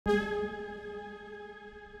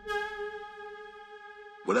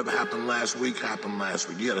Whatever happened last week happened last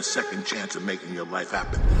week. You got a second chance of making your life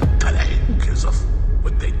happen today. Who cares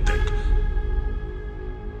what they think?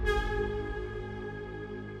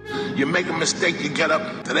 You make a mistake, you get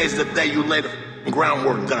up. Today's the day you lay the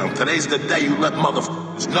groundwork down. Today's the day you let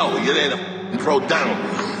motherfuckers know you're there to throw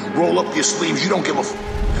down. Roll up your sleeves, you don't give a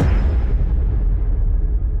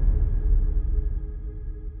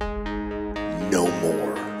No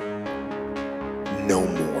more. No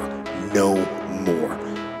more. No more.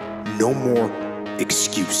 No more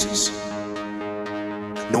excuses.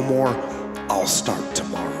 No more, I'll start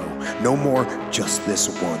tomorrow. No more, just this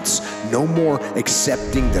once. No more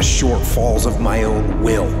accepting the shortfalls of my own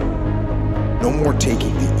will. No more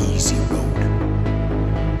taking the easy road.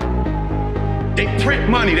 They print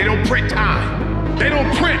money, they don't print time. They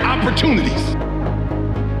don't print opportunities.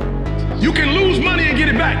 You can lose money and get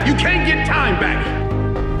it back. You can't get time back.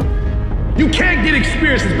 You can't get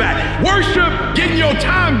experiences back. Worship getting your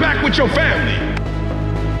time back with your family.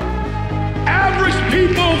 Average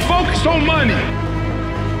people focus on money.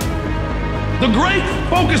 The great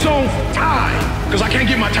focus on time, because I can't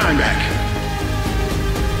get my time back.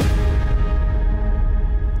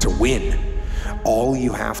 To win, all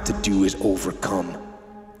you have to do is overcome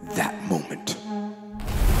that moment.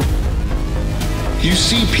 You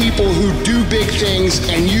see people who do big things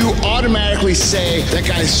and you automatically say, that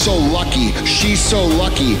guy's so lucky, she's so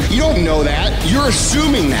lucky. You don't know that. You're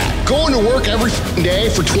assuming that. Going to work every day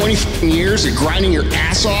for 20 years and grinding your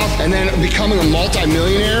ass off and then becoming a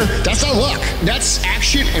multi-millionaire, that's not luck. That's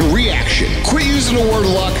action and reaction. Quit using the word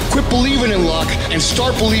luck, quit believing in luck, and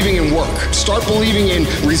start believing in work. Start believing in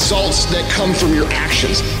results that come from your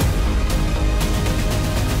actions.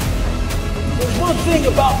 There's one thing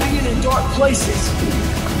about being in dark places.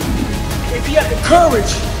 If you have the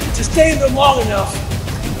courage to stay in there long enough,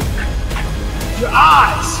 your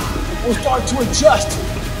eyes will start to adjust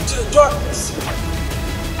to the darkness.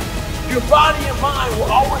 Your body and mind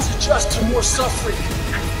will always adjust to more suffering,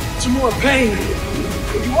 to more pain.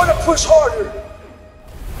 If you want to push harder,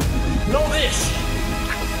 know this.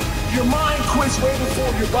 Your mind quits way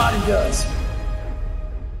before your body does.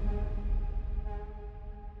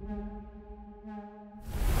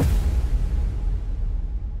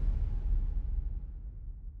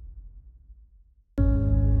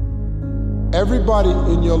 Everybody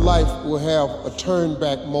in your life will have a turn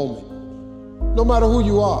back moment. No matter who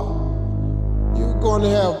you are, you're going to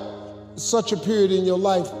have such a period in your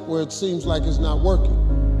life where it seems like it's not working.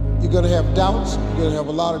 You're going to have doubts, you're going to have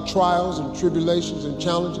a lot of trials and tribulations and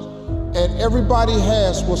challenges, and everybody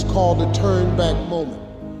has what's called a turn back moment.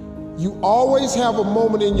 You always have a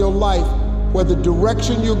moment in your life where the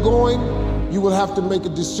direction you're going, you will have to make a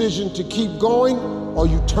decision to keep going or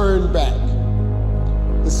you turn back.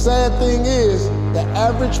 The sad thing is, the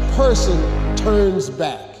average person turns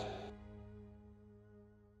back.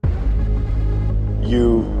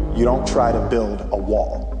 You don't try to build a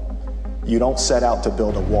wall. You don't set out to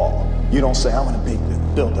build a wall. You don't say, I'm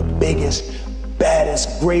gonna build the biggest,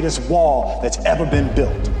 baddest, greatest wall that's ever been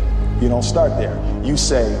built. You don't start there. You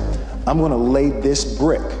say, I'm gonna lay this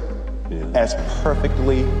brick as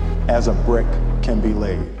perfectly as a brick can be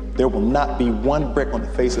laid. There will not be one brick on the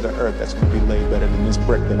face of the earth that's going to be laid better than this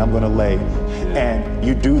brick that I'm going to lay. And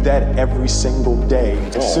you do that every single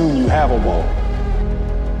day. Soon you have a wall.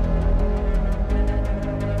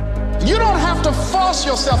 You don't have to force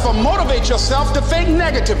yourself or motivate yourself to think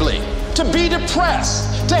negatively, to be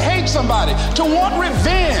depressed, to hate somebody, to want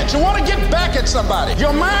revenge, to want to get back at somebody.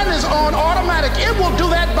 Your mind is on automatic. It will do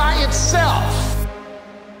that by itself.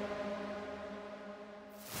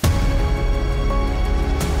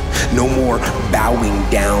 No more bowing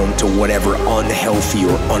down to whatever unhealthy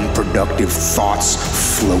or unproductive thoughts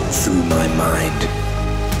float through my mind.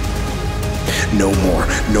 No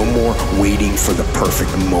more waiting for the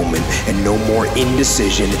perfect moment, and no more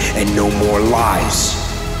indecision, and no more lies.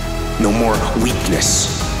 No more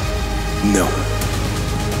weakness. No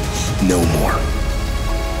more.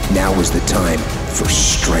 Now is the time for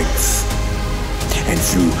strength. And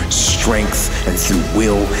through strength, and through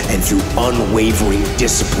will, and through unwavering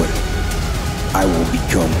discipline, I will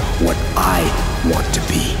become what I want to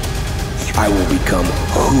be. I will become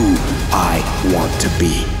who I want to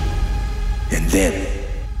be. And then,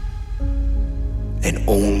 and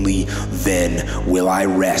only then, will I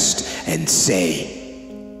rest and say,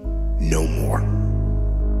 no more.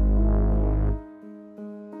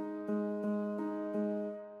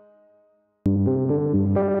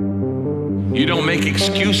 You don't make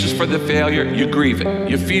excuses for the failure, you grieve it.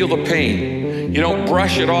 You feel the pain. You don't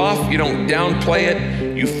brush it off, you don't downplay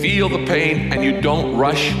it. You feel the pain and you don't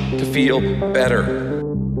rush to feel better.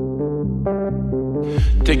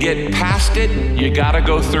 To get past it, you gotta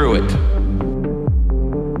go through it.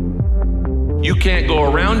 You can't go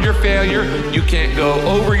around your failure. You can't go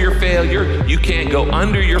over your failure. You can't go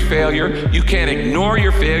under your failure. You can't ignore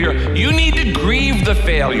your failure. You need to grieve the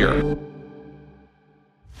failure.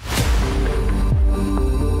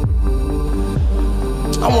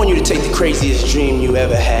 I want you to take the craziest dream you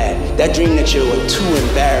ever had. That dream that you were too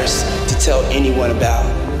embarrassed to tell anyone about.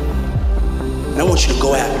 And I want you to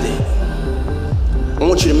go after it. I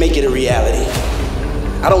want you to make it a reality.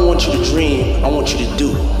 I don't want you to dream, I want you to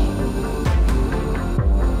do.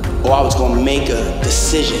 Or I was gonna make a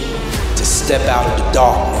decision to step out of the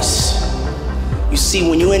darkness. You see,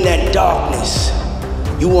 when you're in that darkness,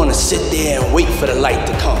 you wanna sit there and wait for the light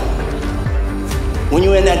to come. When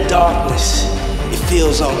you're in that darkness, it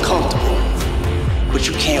feels uncomfortable, but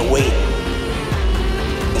you can't wait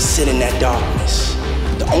and sit in that darkness.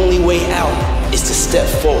 The only way out is to step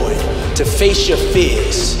forward, to face your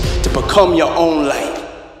fears, to become your own light.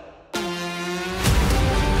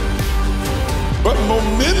 But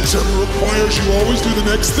momentum requires you always do the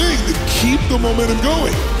next thing to keep the momentum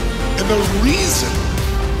going. And the reason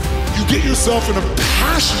you get yourself in a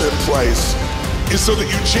passionate place is so that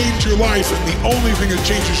you change your life, and the only thing that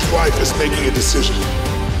changes your life is making a decision.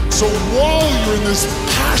 So while you're in this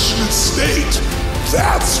passionate state,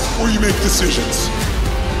 that's where you make decisions.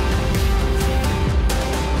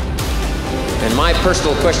 And my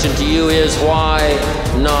personal question to you is, why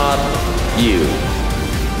not you?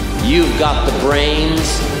 You've got the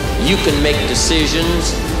brains, you can make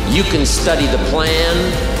decisions, you can study the plan,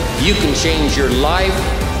 you can change your life,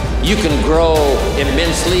 you can grow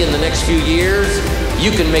immensely in the next few years,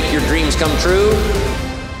 you can make your dreams come true.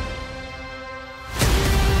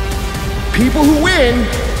 People who win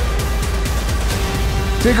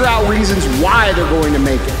figure out reasons why they're going to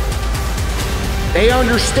make it. They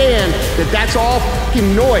understand that that's all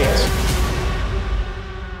fucking noise.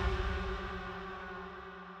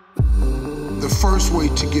 The first way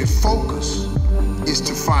to get focus is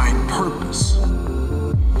to find purpose.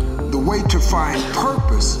 The way to find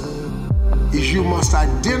purpose is you must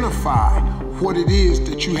identify what it is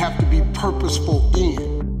that you have to be purposeful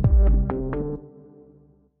in.